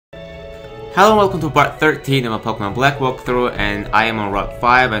Hello and welcome to part 13 of my Pokemon Black walkthrough, and I am on Route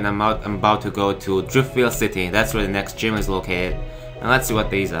 5 and I'm about to go to Driftveil City. That's where the next gym is located. And let's see what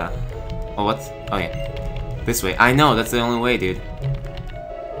these are. Oh, what's... oh yeah. This way. I know, that's the only way, dude.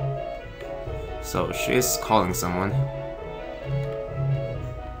 So, she's calling someone.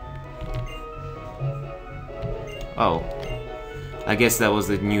 Oh. I guess that was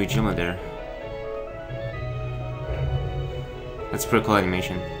the new gym leader. That's a pretty cool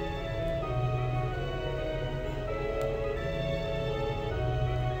animation.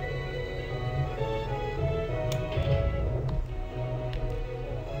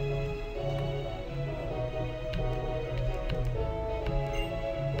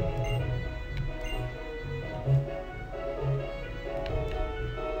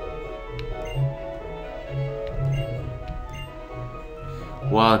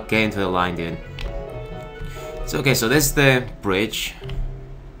 Well, get into the line, dude. So, okay, so this is the bridge.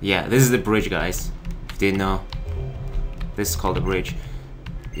 Yeah, this is the bridge, guys. If you didn't know, this is called the bridge.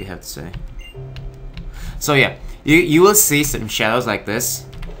 You have to say. So yeah, you will see some shadows like this,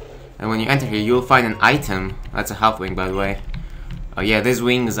 and when you enter here, you will find an item. That's a half wing, by the way. Yeah, these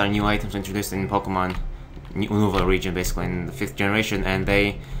wings are new items introduced in Pokemon Unova region, basically in the 5th generation, and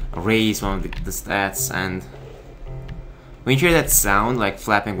they raise one of the stats. And when you hear that sound, like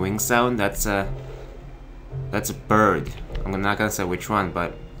flapping wing sound, that's a bird. I'm not gonna say which one,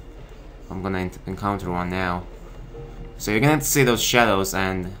 but I'm gonna encounter one now. So you're gonna see those shadows,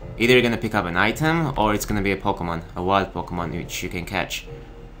 and either you're gonna pick up an item, or it's gonna be a Pokemon, a wild Pokemon which you can catch.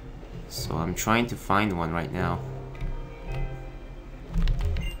 So I'm trying to find one right now.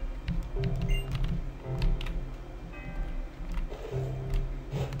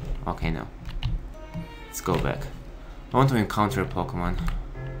 Okay, no. Let's go back. I want to encounter a Pokemon.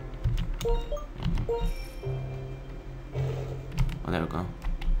 Oh, there we go.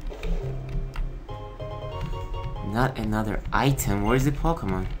 Not another item. Where's the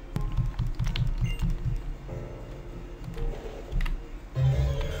Pokemon?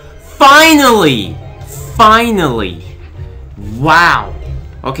 Finally! Finally! Wow!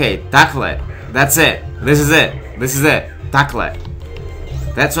 Okay, Ducklet. That's it. This is it. This is it. Ducklet.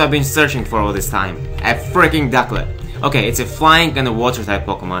 That's what I've been searching for all this time. A freaking Ducklet. Okay, it's a flying and a water type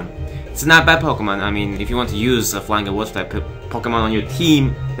Pokemon. It's not a bad Pokemon. I mean, if you want to use a flying and water type Pokemon on your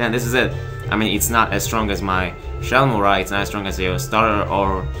team, then this is it. I mean, it's not as strong as my Shelmorai, it's not as strong as your starter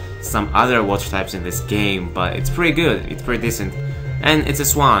or some other water types in this game, but it's pretty good, it's pretty decent. And it's a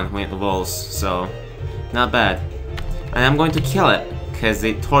swan when it evolves, so not bad. And I'm going to kill it, because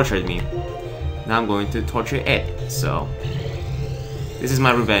it tortured me. Now I'm going to torture it, so this is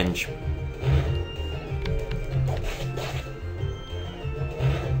my revenge.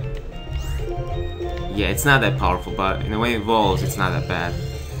 Yeah, it's not that powerful, but in the way it evolves, it's not that bad.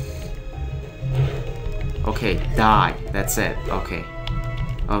 Okay, die. That's it. Okay.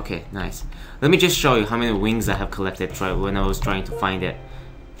 Okay, nice. Let me just show you how many wings I have collected when I was trying to find it.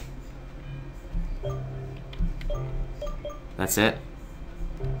 That's it.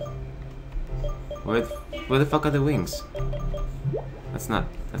 Where the fuck are the wings? That's not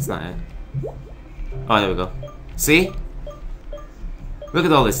it. Oh, there we go. See? Look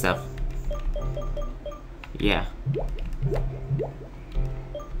at all this stuff. Yeah.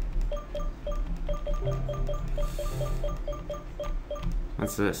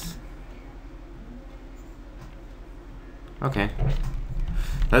 What's this? Okay.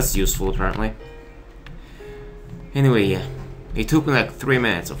 That's useful, apparently. Anyway, yeah. It took me like 3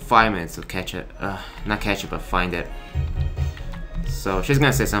 minutes or 5 minutes to catch it. Not catch it, but find it. So, she's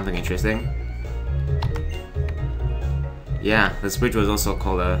gonna say something interesting. Yeah, this bridge was also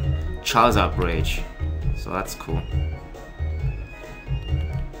called a Drawbridge. So that's cool.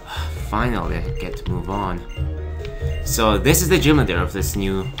 Finally, I get to move on. So this is the gym leader of this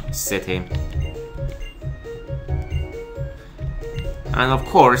new city. And of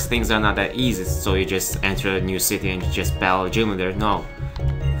course, things are not that easy, so you just enter a new city and you just battle a gym leader. No.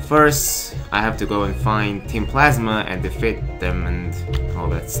 First, I have to go and find Team Plasma and defeat them and all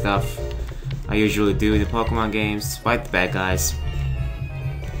that stuff. I usually do in the Pokemon games, fight the bad guys.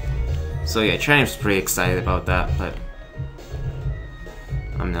 So yeah, Trainer's pretty excited about that, but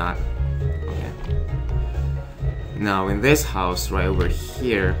I'm not. Okay. Now in this house right over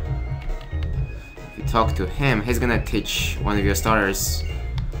here, if you talk to him, he's gonna teach one of your starters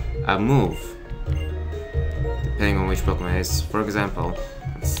a move, depending on which Pokemon it is. For example,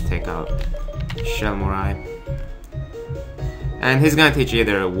 let's take out Shelmorai. And he's gonna teach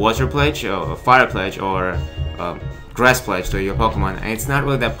either a Water Pledge, or a Fire Pledge, or Grass Pledge to your Pokemon. And it's not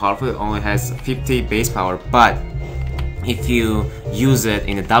really that powerful, it only has 50 base power, but if you use it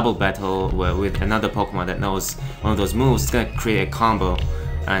in a double battle with another Pokemon that knows one of those moves, it's gonna create a combo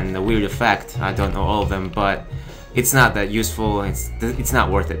and a weird effect. I don't know all of them, but it's not that useful. It's not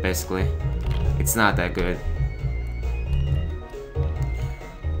worth it, basically. It's not that good.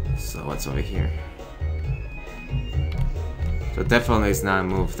 So what's over here? So definitely it's not a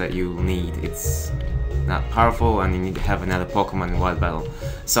move that you need. It's not powerful and you need to have another Pokemon in Wild Battle.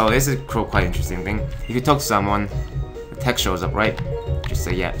 So this is quite interesting thing. If you talk to someone, the text shows up, right? Just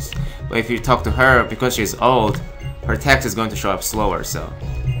say yes. But if you talk to her, because she's old, her text is going to show up slower, so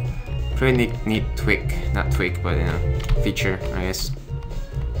pretty neat tweak. Not tweak, but feature, I guess.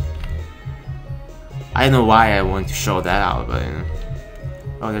 I don't know why I want to show that out, but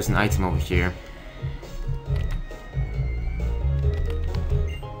oh, there's an item over here.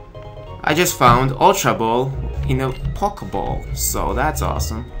 I just found Ultra Ball in a Pokeball, so that's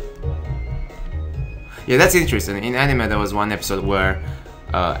awesome. Yeah, that's interesting. In anime, there was one episode where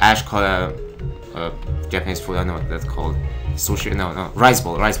Ash caught a Japanese food. I don't know what that's called. Sushi? No, rice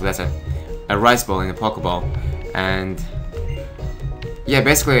ball. Rice ball. That's a rice ball in a Pokeball, and yeah,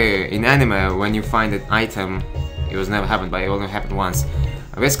 basically in anime, when you find an item, it was never happened, but it only happened once.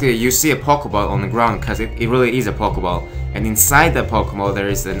 Basically, you see a Pokeball on the ground because it really is a Pokeball, and inside the Pokeball there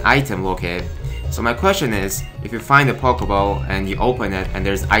is an item located. So my question is, if you find a Pokeball and you open it and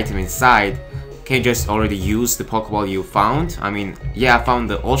there's an item inside, can you just already use the Pokeball you found? I mean, yeah, I found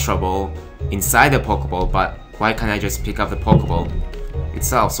the Ultra Ball inside the Pokeball, but why can't I just pick up the Pokeball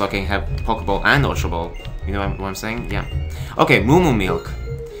itself so I can have Pokeball and Ultra Ball? You know what I'm saying? Yeah. Okay, Moo Milk.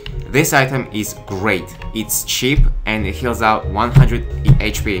 This item is great. It's cheap and it heals out 100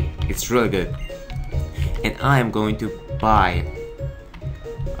 HP. It's really good. And I am going to buy.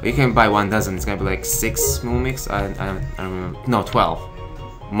 You can buy 1 dozen. It's gonna be like 6 Moo Milks. I don't remember. No,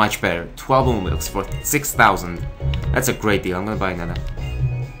 12. Much better. 12 Moo Milks for 6,000. That's a great deal. I'm gonna buy another.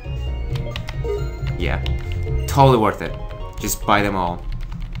 Yeah, totally worth it. Just buy them all.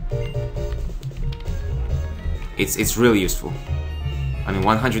 It's really useful. I mean,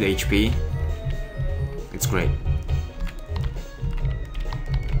 100 HP. It's great.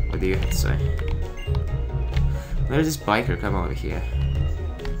 What do you have to say? There's this biker. Come over here.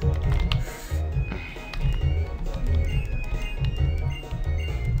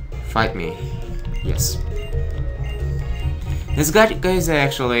 Fight me. Yes. This guy is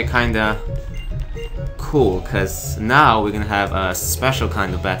actually kinda cool, cause now we're gonna have a special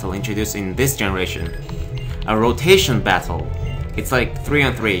kind of battle introduced in this generation. A rotation battle. It's like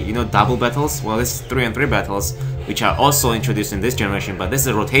 3-on-3, you know, double battles? Well, this is 3-on-3 battles, which are also introduced in this generation, but this is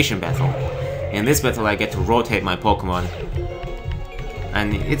a rotation battle. In this battle, I get to rotate my Pokemon.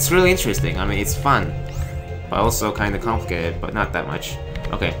 And it's really interesting. I mean, it's fun, but also kind of complicated, but not that much.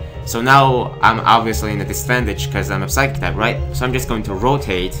 Okay, so now I'm obviously in a disadvantage because I'm a Psychic type, right? So I'm just going to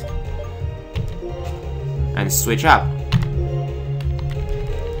rotate and switch up.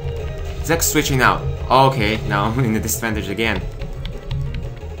 It's like switching out. Okay, now I'm in a disadvantage again.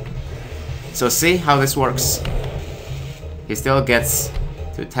 So see how this works. He still gets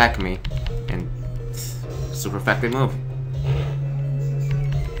to attack me, and super effective move.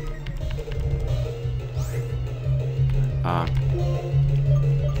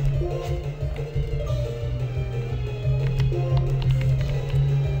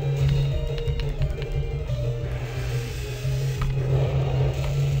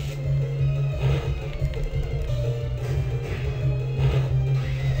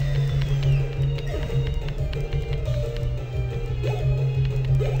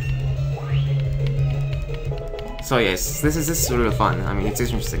 So yes, this is really fun. I mean, it's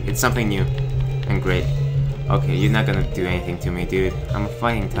interesting. It's something new and great. Okay, you're not gonna do anything to me, dude. I'm a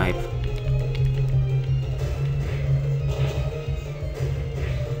fighting type.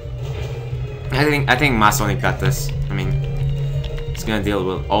 I think Masonic got this. I mean, it's gonna deal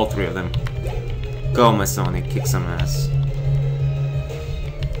with all 3 of them. Go Masonic, kick some ass.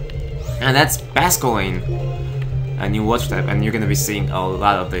 And that's Basculin, a new watch type, and you're gonna be seeing a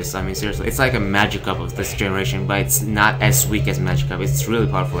lot of this. I mean, seriously, it's like a Magikarp of this generation, but it's not as weak as Magikarp. It's really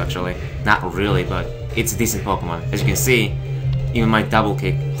powerful, actually. Not really, but it's a decent Pokemon. As you can see, even my double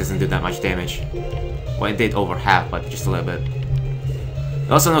kick doesn't do that much damage. Well, it did over half, but just a little bit.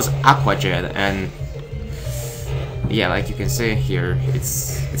 It also knows Aqua Jet, and yeah, like you can see here,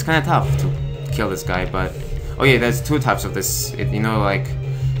 it's kind of tough to kill this guy. But oh yeah, there's 2 types of this. You know, like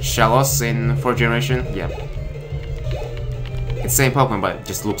Shellos in 4th generation. Yeah. It's the same Pokemon, but it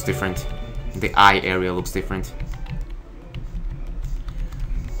just looks different. The eye area looks different.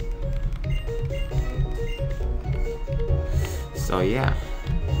 So yeah,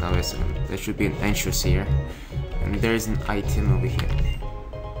 now there should be an entrance here. And there's an item over here.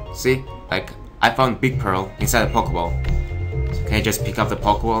 See? Like, I found Big Pearl inside a Pokeball. So can I just pick up the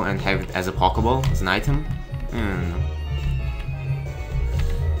Pokeball and have it as a Pokeball? As an item? I don't know.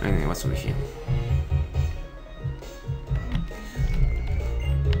 Anyway, what's over here?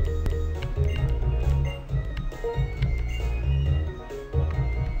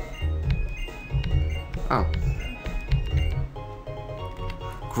 Oh.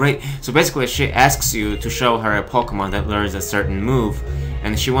 Great. So basically she asks you to show her a Pokemon that learns a certain move,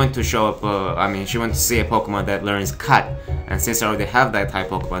 and she wants to show up, she wants to see a Pokemon that learns Cut, and since I already have that type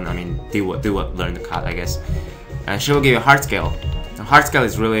Pokemon, learn the Cut, I guess. And she will give you a Heart Scale. The Heart Scale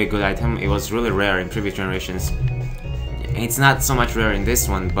is really a good item. It was really rare in previous generations. It's not so much rare in this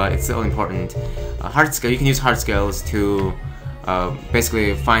one, but it's still important. Heart Scale, you can use Heart Scales to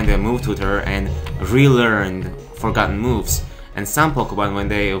basically find a move tutor and relearn forgotten moves. And some Pokemon, when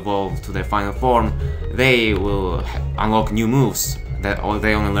they evolve to their final form, they will unlock new moves that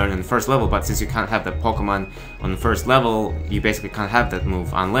they only learn in the first level, but since you can't have the Pokemon on the first level, you basically can't have that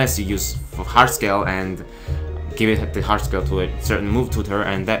move unless you use Heart Scale and give it the Heart Scale to a certain move tutor,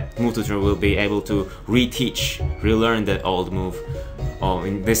 and that move tutor will be able to relearn that old move, or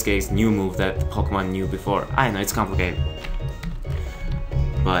in this case, new move that the Pokemon knew before. I know, it's complicated,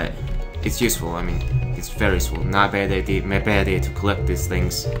 but it's useful. I mean, it's very useful. Not a bad idea to collect these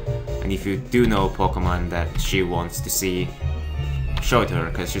things. And if you do know Pokemon that she wants to see, show it to her,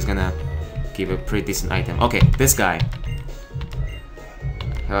 because she's gonna give a pretty decent item. Okay, this guy.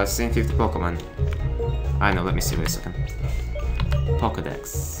 I've seen 50 Pokemon. I know, let me see wait a second.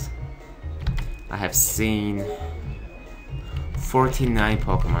 Pokédex. I have seen 49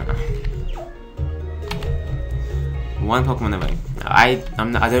 Pokemon. One Pokemon away. I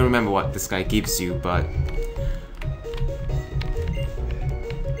don't remember what this guy gives you, but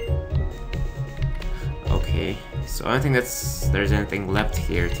okay. So I don't think there's anything left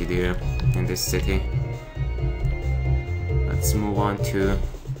here to do in this city. Let's move on to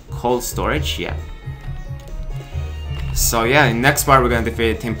cold storage. Yeah. So yeah, in next part we're gonna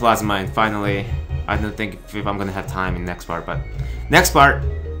defeat Team Plasma, and finally, I don't think if I'm gonna have time in next part, but next part,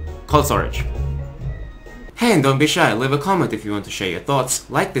 cold storage. Hey, and don't be shy, leave a comment if you want to share your thoughts,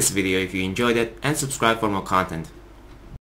 like this video if you enjoyed it, and subscribe for more content.